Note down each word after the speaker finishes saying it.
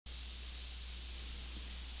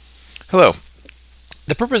Hello.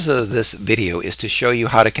 The purpose of this video is to show you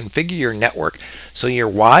how to configure your network so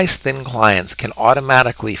your Wyse thin clients can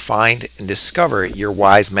automatically find and discover your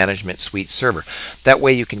Wyse Management Suite server. That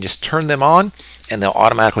way you can just turn them on and they'll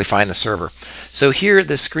automatically find the server. So here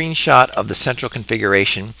the screenshot of the central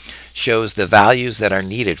configuration shows the values that are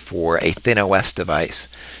needed for a ThinOS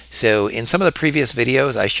device. So in some of the previous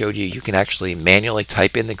videos I showed you can actually manually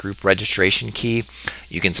type in the group registration key,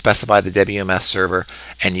 you can specify the WMS server,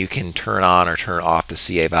 and you can turn on or turn off the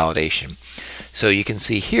CA validation. So you can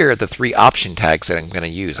see here the three option tags that I'm going to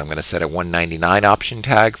use. I'm going to set a 199 option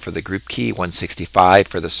tag for the group key, 165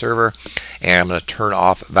 for the server, and I'm going to turn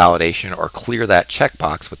off validation or clear that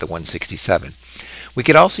checkbox with the 167. We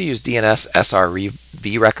could also use DNS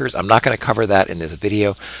SRV records. I'm not going to cover that in this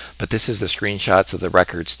video, but this is the screenshots of the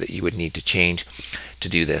records that you would need to change to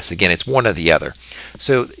do this. Again, it's one or the other.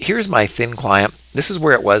 So here's my thin client. This is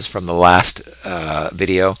where it was from the last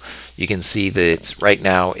video. You can see that right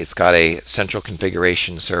now it's got a central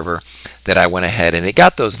configuration server that I went ahead and it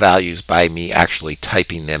got those values by me actually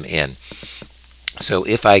typing them in. So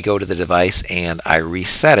if I go to the device and I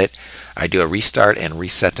reset it, I do a restart and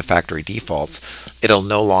reset to factory defaults, it'll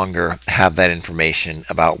no longer have that information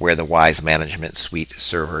about where the Wyse Management Suite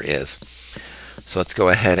server is. So let's go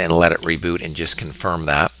ahead and let it reboot and just confirm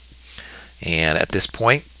that. And at this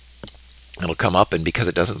point, it'll come up, and because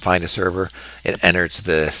it doesn't find a server, it enters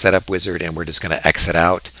the setup wizard, and we're just going to exit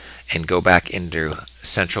out and go back into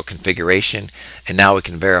central configuration. And now we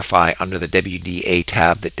can verify under the WDA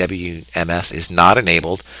tab that WMS is not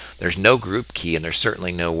enabled. There's no group key, and there's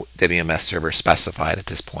certainly no WMS server specified at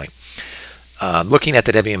this point. Looking at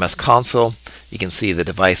the WMS console, you can see the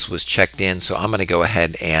device was checked in, so I'm going to go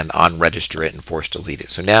ahead and unregister it and force delete it.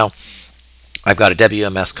 So now I've got a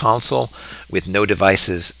WMS console with no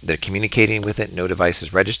devices that are communicating with it, no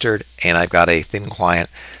devices registered, and I've got a thin client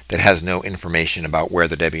that has no information about where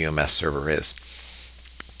the WMS server is.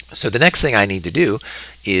 So the next thing I need to do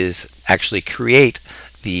is actually create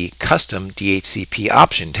the custom DHCP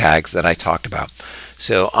option tags that I talked about.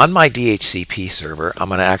 So on my DHCP server, I'm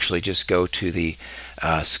going to actually just go to the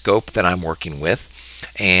scope that I'm working with,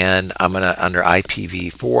 and I'm going to, under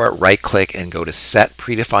IPv4, right click and go to set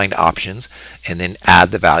predefined options and then add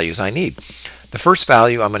the values I need. The first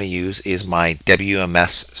value I'm going to use is my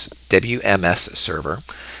WMS server,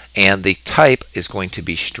 and the type is going to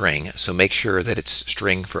be string, so make sure that it's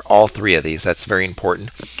string for all three of these. That's very important.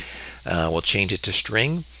 We'll change it to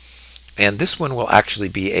string, and this one will actually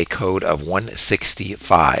be a code of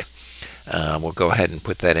 165. We'll go ahead and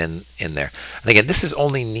put that in there. And again, this is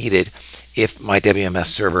only needed if my WMS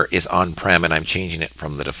server is on-prem and I'm changing it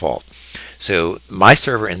from the default. So my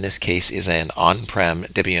server in this case is an on-prem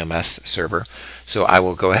WMS server, so I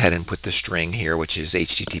will go ahead and put the string here, which is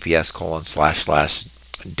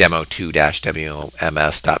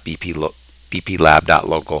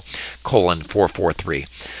https://demo2-wms.bplab.local:443.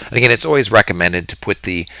 And again, it's always recommended to put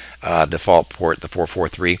the default port, the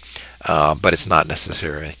 443, but it's not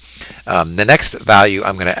necessary. The next value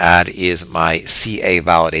I'm going to add is my CA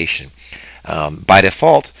validation. By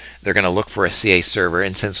default, they're going to look for a CA server,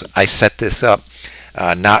 and since I set this up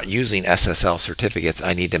not using SSL certificates,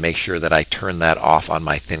 I need to make sure that I turn that off on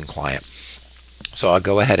my thin client. So I'll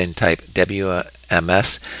go ahead and type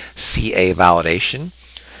WMS CA validation,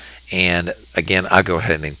 and again I'll go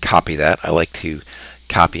ahead and copy that. I like to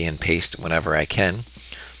copy and paste whenever I can,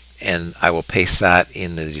 and I will paste that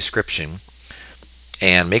in the description.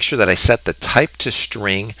 And make sure that I set the type to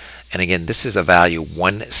string, and again this is a value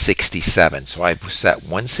 167. So I've set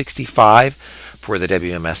 165 for the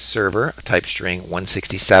WMS server type string,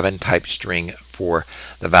 167 type string for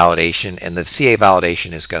the validation, and the CA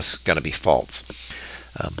validation is going to be false.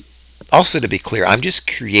 Also, to be clear, I'm just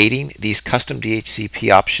creating these custom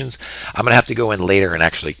DHCP options. I'm going to have to go in later and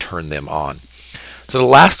actually turn them on. So the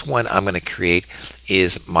last one I'm going to create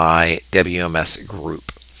is my WMS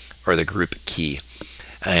group, or the group key.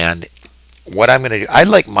 And what I'm going to do, I'd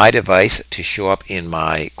like my device to show up in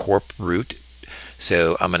my corp root,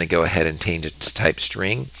 so I'm going to go ahead and change it to type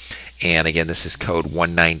string, and again this is code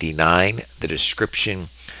 199, the description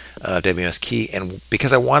WMS key, and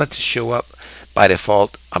because I want it to show up by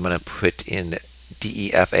default, I'm going to put in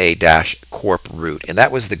DEFA-corp root, and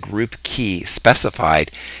that was the group key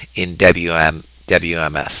specified in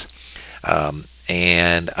WMS.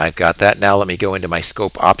 And I've got that. Now let me go into my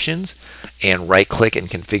scope options and right click and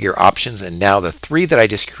configure options, and now the three that I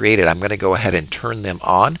just created, I'm going to go ahead and turn them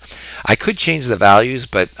on. I could change the values,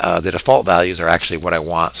 but the default values are actually what I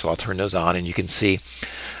want, so I'll turn those on, and you can see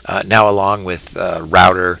now along with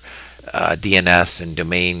router DNS and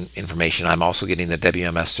domain information. I'm also getting the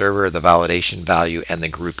WMS server, the validation value, and the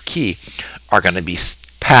group key are going to be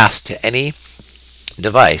passed to any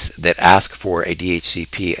device that asks for a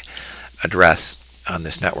DHCP address on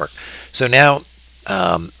this network. So now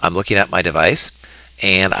I'm looking at my device,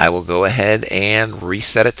 and I will go ahead and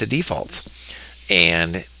reset it to defaults,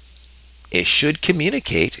 and it should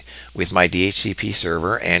communicate with my DHCP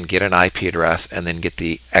server and get an IP address and then get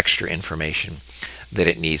the extra information that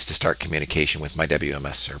it needs to start communication with my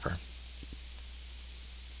WMS server.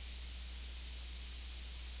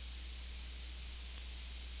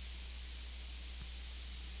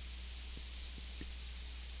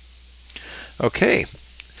 Okay,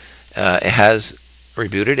 it has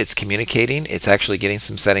rebooted, it's communicating, it's actually getting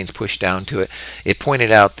some settings pushed down to it. It pointed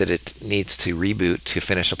out that it needs to reboot to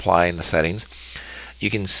finish applying the settings. You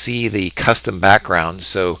can see the custom background.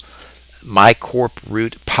 So my corp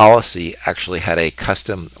root policy actually had a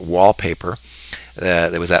custom wallpaper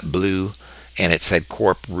that was that blue, and it said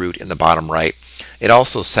corp root in the bottom right. It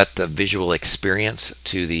also set the visual experience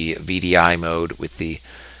to the VDI mode with the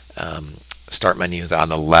start menu on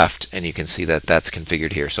the left, and you can see that that's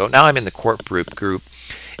configured here. So now I'm in the corp root group.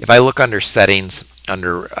 If I look under settings,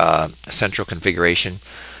 under central configuration,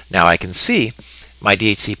 now I can see my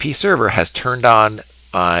DHCP server has turned on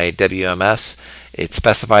my WMS. It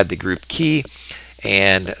specified the group key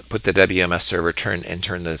and put the WMS server turn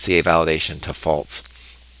the CA validation to false.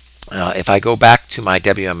 If I go back to my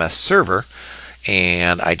WMS server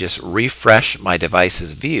and I just refresh my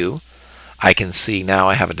device's view, I can see now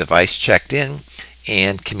I have a device checked in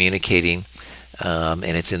and communicating, and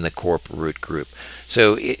it's in the corp root group.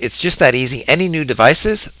 So it's just that easy. Any new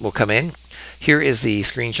devices will come in. Here is the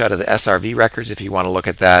screenshot of the SRV records if you want to look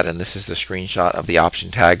at that, and this is the screenshot of the option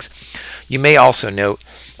tags. You may also note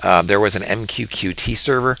there was an MQQT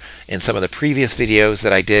server in some of the previous videos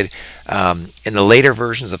that I did. In the later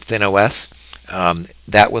versions of ThinOS,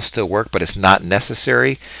 that will still work, but it's not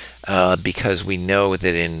necessary because we know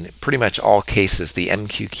that in pretty much all cases the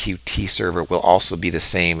MQQT server will also be the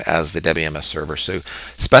same as the WMS server. So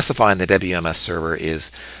specifying the WMS server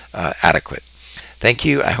is adequate. Thank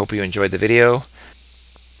you. I hope you enjoyed the video,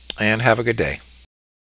 and have a good day.